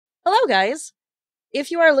Hello guys!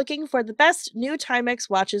 If you are looking for the best new Timex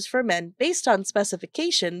watches for men based on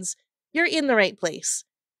specifications, you're in the right place.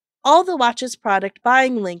 All the watches product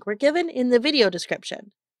buying link were given in the video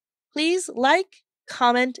description. Please like,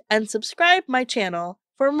 comment, and subscribe my channel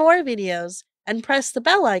for more videos and press the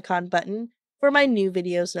bell icon button for my new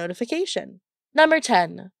videos notification. Number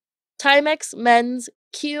 10. Timex Men's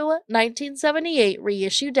Q 1978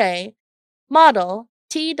 Reissue Day, model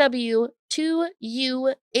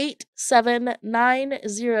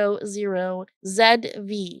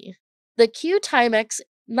TW2U87900ZV. The Q Timex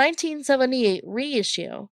 1978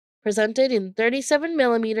 reissue, presented in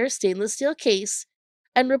 37mm stainless steel case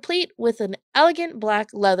and replete with an elegant black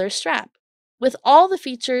leather strap, with all the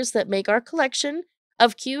features that make our collection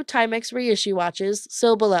of Q Timex reissue watches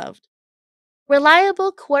so beloved.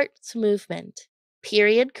 Reliable quartz movement,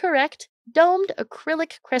 period-correct domed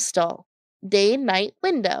acrylic crystal, day-night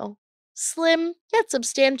window, slim yet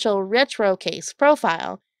substantial retro case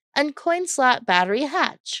profile, and coin slot battery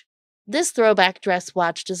hatch. This throwback dress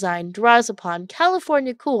watch design draws upon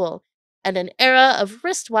California cool and an era of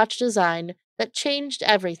wristwatch design that changed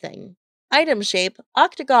everything. Item shape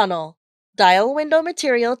octagonal, dial window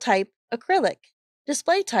material type acrylic,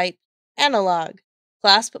 display type analog,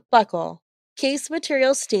 clasp buckle, case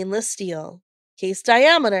material stainless steel, case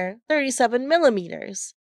diameter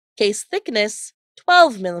 37mm, case thickness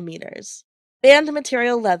 12mm, band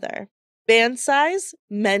material leather, band size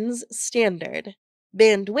men's standard,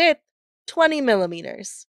 band width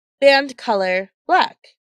 20mm, band color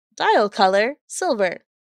black, dial color silver,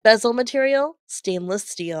 bezel material stainless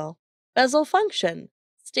steel, bezel function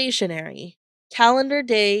stationary, calendar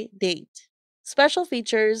day date, special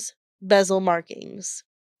features bezel markings.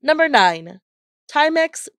 Number 9.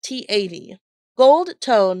 Timex T80, gold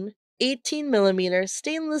tone 18mm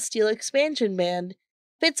stainless steel expansion band,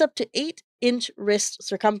 fits up to 8-inch wrist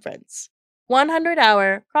circumference.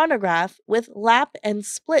 100-hour chronograph with lap and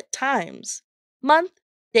split times. Month,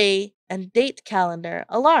 day, and date calendar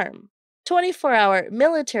alarm. 24-hour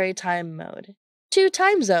military time mode. 2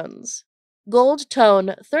 time zones. Gold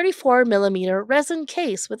tone 34mm resin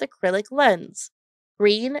case with acrylic lens.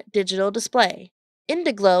 Green digital display.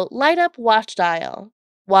 Indiglo light-up watch dial.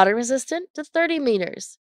 Water resistant to 30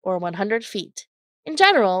 meters, or 100 feet. In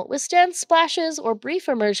general, withstands splashes or brief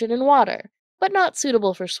immersion in water, but not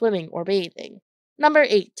suitable for swimming or bathing. Number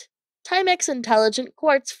 8. Timex Intelligent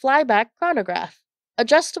Quartz Flyback Chronograph.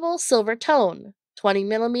 Adjustable silver tone.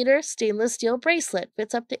 20mm stainless steel bracelet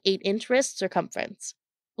fits up to 8-inch wrist circumference.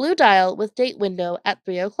 Blue dial with date window at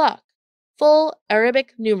 3 o'clock. Full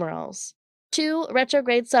Arabic numerals. 2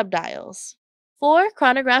 retrograde subdials. 4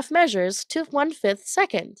 chronograph measures to 1/5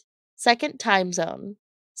 second. Second time zone.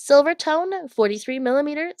 Silver tone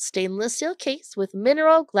 43mm stainless steel case with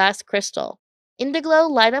mineral glass crystal. Indiglo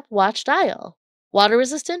light-up watch dial. Water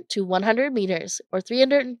resistant to 100 meters or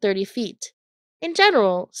 330 feet. In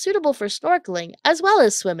general, suitable for snorkeling as well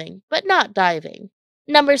as swimming, but not diving.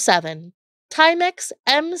 Number 7. Timex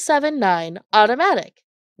M79 Automatic.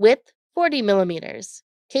 Width 40mm.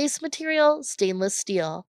 Case material stainless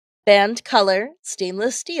steel. Band color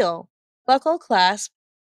stainless steel. Buckle clasp.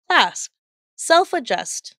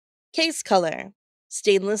 Self-adjust. Case color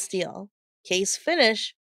stainless steel. Case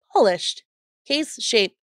finish polished. Case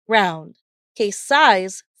shape round. Case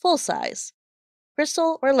size full size.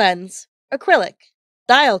 Crystal or lens acrylic.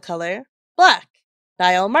 Dial color black.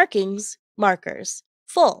 Dial markings markers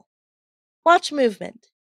full. Watch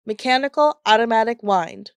movement mechanical automatic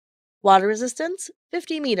wind. Water resistance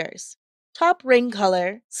 50 meters. Top ring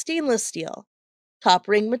color stainless steel. Top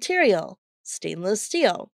ring material stainless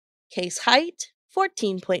steel. Case height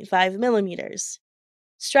 14.5 millimeters.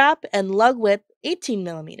 Strap and lug width 18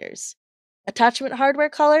 millimeters. Attachment hardware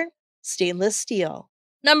color stainless steel.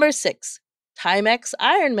 Number 6. Timex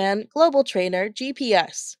Ironman Global Trainer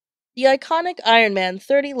GPS. The iconic Ironman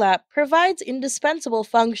 30 lap provides indispensable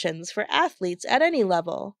functions for athletes at any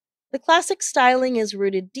level. The classic styling is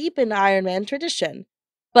rooted deep in Ironman tradition,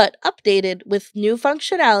 but updated with new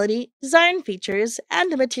functionality, design features,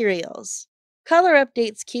 and materials. Color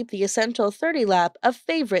updates keep the essential 30 lap a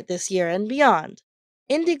favorite this year and beyond.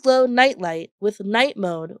 Indiglo Nightlight with night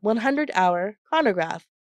mode 100-hour chronograph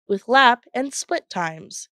with lap and split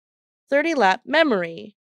times. 30 lap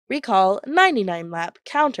memory, recall 99 lap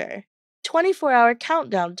counter, 24-hour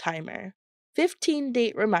countdown timer, 15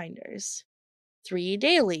 date reminders. 3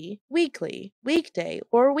 daily, weekly, weekday,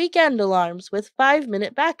 or weekend alarms with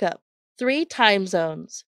 5-minute backup. 3 time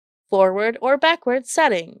zones. Forward or backward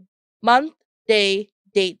setting. Month, day,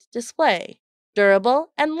 date display.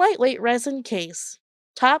 Durable and lightweight resin case.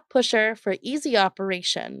 Top pusher for easy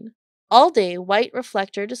operation. all-day white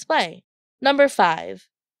reflector display. Number 5.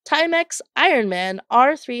 Timex Ironman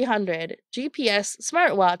R300 GPS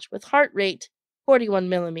smartwatch with heart rate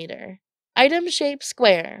 41mm. Item shape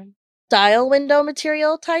square. Dial window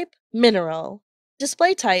material type mineral.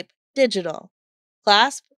 Display type digital.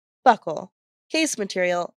 Clasp buckle. Case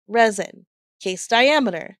material resin. Case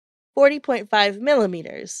diameter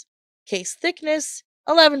 40.5mm. Case thickness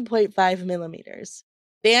 11.5mm.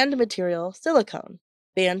 Band material silicone.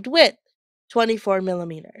 Band width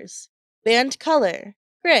 24mm. Band color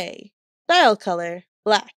gray. Dial color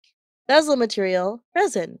black. Bezel material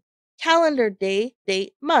resin. Calendar day,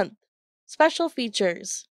 date, month. Special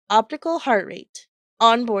features: optical heart rate,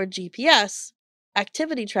 onboard GPS,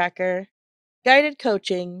 activity tracker, guided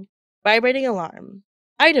coaching, vibrating alarm.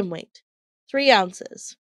 Item weight 3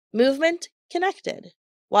 ounces. Movement connected.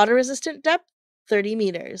 Water resistant depth 30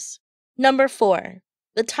 meters. Number 4.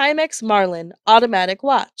 The Timex Marlin Automatic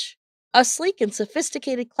Watch. A sleek and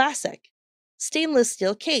sophisticated classic. Stainless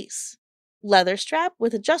steel case. Leather strap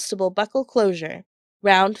with adjustable buckle closure.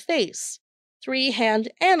 Round face. 3-hand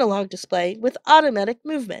analog display with automatic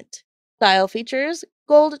movement. Dial features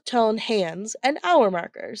gold tone hands and hour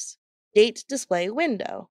markers. Date display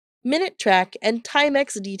window. Minute track and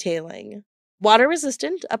Timex detailing. Water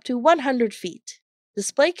resistant up to 100 feet.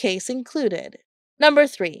 Display case included. Number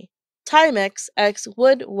 3. Timex X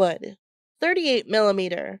Wood.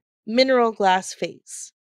 38mm mineral glass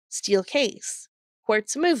face. Steel case.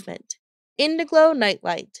 Quartz movement. Indiglo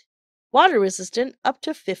nightlight. Water resistant up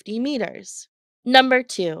to 50 meters. Number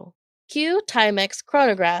 2. Q Timex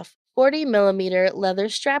Chronograph 40mm leather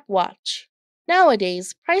strap watch.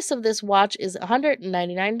 Nowadays, price of this watch is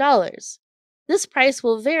 $199. This price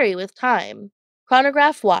will vary with time.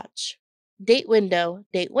 Chronograph watch. Date window.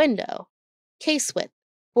 Case width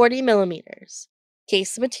 40mm.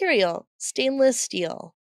 Case material stainless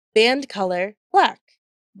steel. Band color black.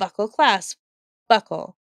 Buckle clasp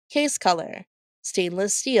buckle. Case color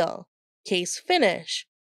stainless steel. Case finish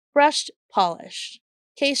brushed polished.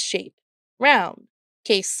 Case shape round.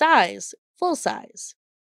 Case size full size.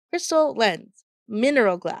 Crystal lens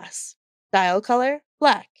mineral glass. Dial color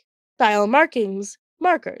black. Dial markings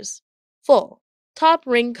markers full. Top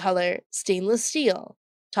ring color stainless steel.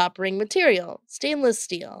 Top ring material stainless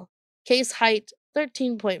steel. Case height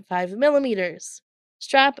 13.5mm.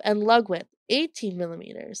 Strap and lug width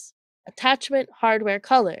 18mm. Attachment hardware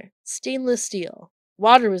color stainless steel.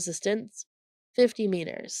 Water resistance 50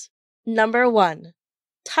 meters. Number 1.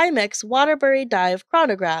 Timex Waterbury Dive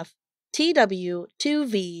Chronograph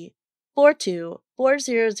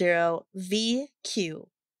TW2V42400VQ.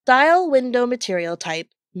 Dial window material type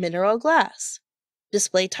mineral glass.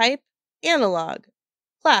 Display type analog.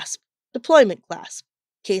 Clasp deployment clasp.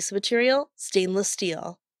 Case material stainless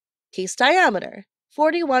steel. Case diameter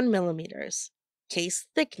 41mm. Case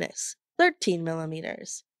thickness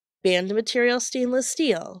 13mm. Band material stainless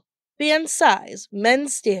steel. Band size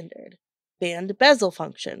men's standard. Band bezel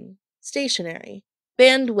function stationary.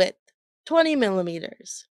 Band width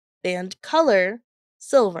 20mm. Band color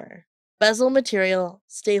silver. Bezel material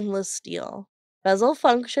stainless steel. Bezel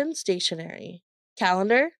function stationary.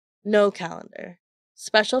 Calendar no calendar.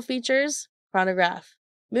 Special features chronograph.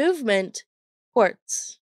 Movement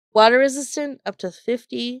quartz. Water resistant up to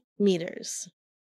 50 meters.